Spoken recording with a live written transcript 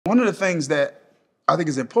one of the things that I think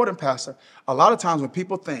is important, Pastor, a lot of times when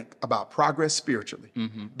people think about progress spiritually,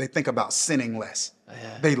 they think about sinning less.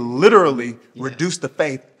 They literally reduce the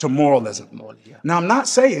faith to moralism. Now, I'm not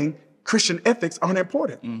saying Christian ethics aren't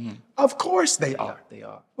important. Of course they are. They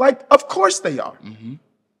are. Like, of course they are.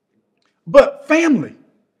 But family,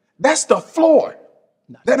 that's the floor.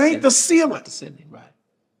 That ain't the ceiling. Not the ceiling, right.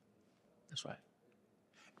 That's right.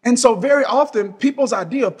 And so very often, people's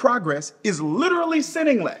idea of progress is literally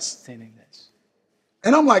sinning less. Sinning less.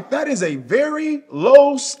 And I'm like, that is a very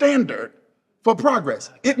low standard for progress.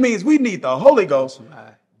 It means we need the Holy Ghost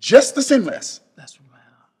just to sin less. That's right.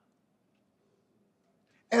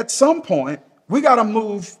 At some point, we got to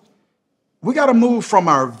move from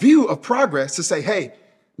our view of progress to say, hey,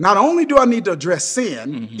 not only do I need to address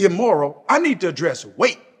sin, immoral, I need to address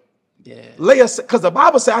weight. Yeah. Because the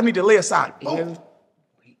Bible says I need to lay aside both.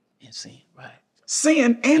 Weight and sin, right.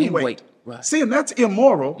 Sin and weight. Right. Sin, that's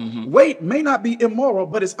immoral. Weight may not be immoral,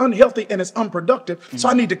 but it's unhealthy and it's unproductive. So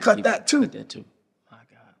I need to cut that too. Cut that too. My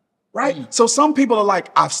God. Right? So some people are like,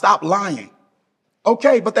 I've stopped lying.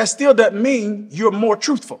 Okay, but that still doesn't mean you're more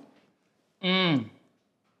truthful.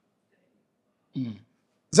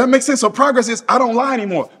 Does that make sense? So progress is, I don't lie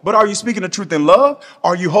anymore. But are you speaking the truth in love?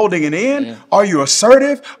 Are you holding it in? Yeah. Are you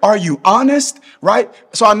assertive? Are you honest? Right?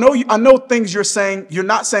 So I know things you're saying, you're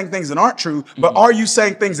not saying things that aren't true, but are you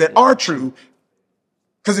saying things that are true?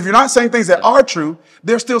 Because if you're not saying things that are true,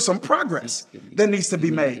 there's still some progress that needs to be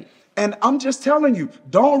made. And I'm just telling you,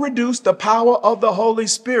 don't reduce the power of the Holy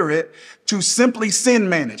Spirit to simply sin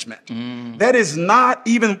management. That is not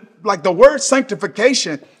even, like, the word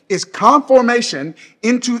sanctification is conformation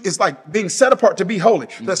into, it's like being set apart to be holy.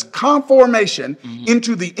 That's conformation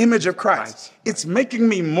into the image of Christ. It's making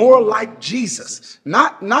me more like Jesus,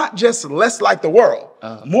 not just less like the world,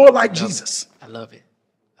 more like Jesus. I love it.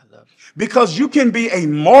 Because you can be a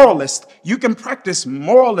moralist. You can practice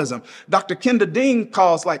moralism. Dr. Kenda Dean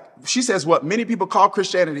calls, like, she says what many people call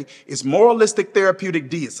Christianity is moralistic therapeutic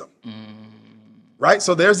deism. Right?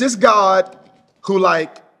 So there's this God who,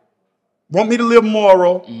 like, want me to live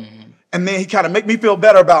moral, and then he kind of make me feel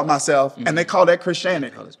better about myself, and they call that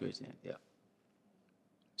Christianity. Yeah.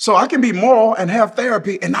 So I can be moral and have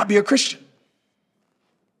therapy and not be a Christian.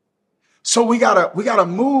 So we gotta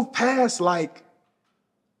move past, like,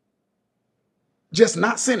 just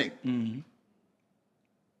not sinning.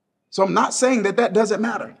 So I'm not saying that doesn't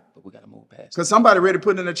matter. But we got to move past. Because somebody ready to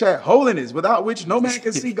put in the chat, holiness without which no man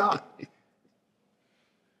can see God.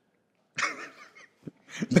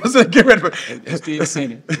 Doesn't get rid of it. It's still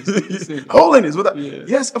sinning. Holiness without,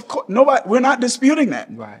 yes, of course. Nobody, we're not disputing that.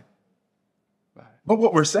 Right. But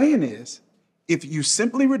what we're saying is, if you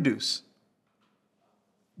simply reduce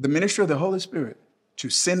the ministry of the Holy Spirit to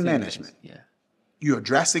sin management, you are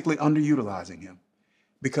drastically underutilizing him.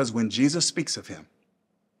 Because when Jesus speaks of him,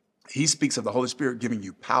 he speaks of the Holy Spirit giving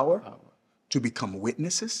you power to become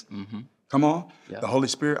witnesses. Come on. The Holy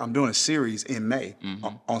Spirit, I'm doing a series in May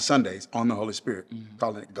on Sundays on the Holy Spirit,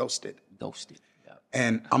 calling it Ghosted.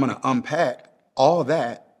 And I'm going to unpack all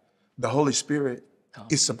that the Holy Spirit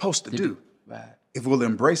is supposed to do. If we'll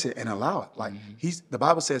embrace it and allow it. Like the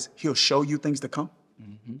Bible says he'll show you things to come.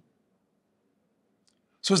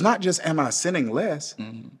 So it's not just, am I sinning less?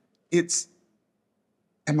 It's,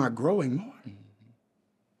 am I growing more?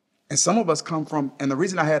 And some of us come from, and the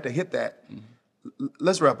reason I had to hit that,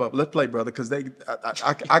 let's wrap up. Let's play, brother, because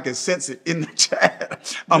I can sense it in the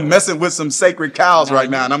chat. I'm messing with some sacred cows right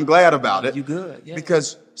now, and I'm glad about it. You good? Yeah.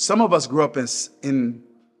 Because some of us grew up in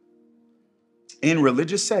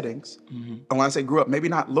religious settings. And when I say grew up, maybe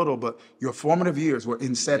not little, but your formative years were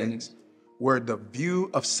in settings where the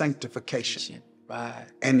view of sanctification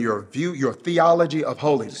and your theology of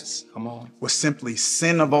holiness was simply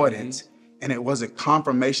sin avoidance, and it wasn't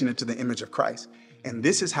confirmation into the image of Christ. And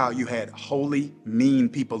this is how you had holy, mean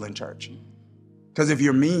people in church. Because if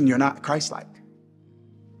you're mean, you're not Christ-like.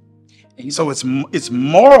 So it's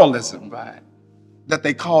moralism that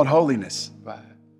they called holiness.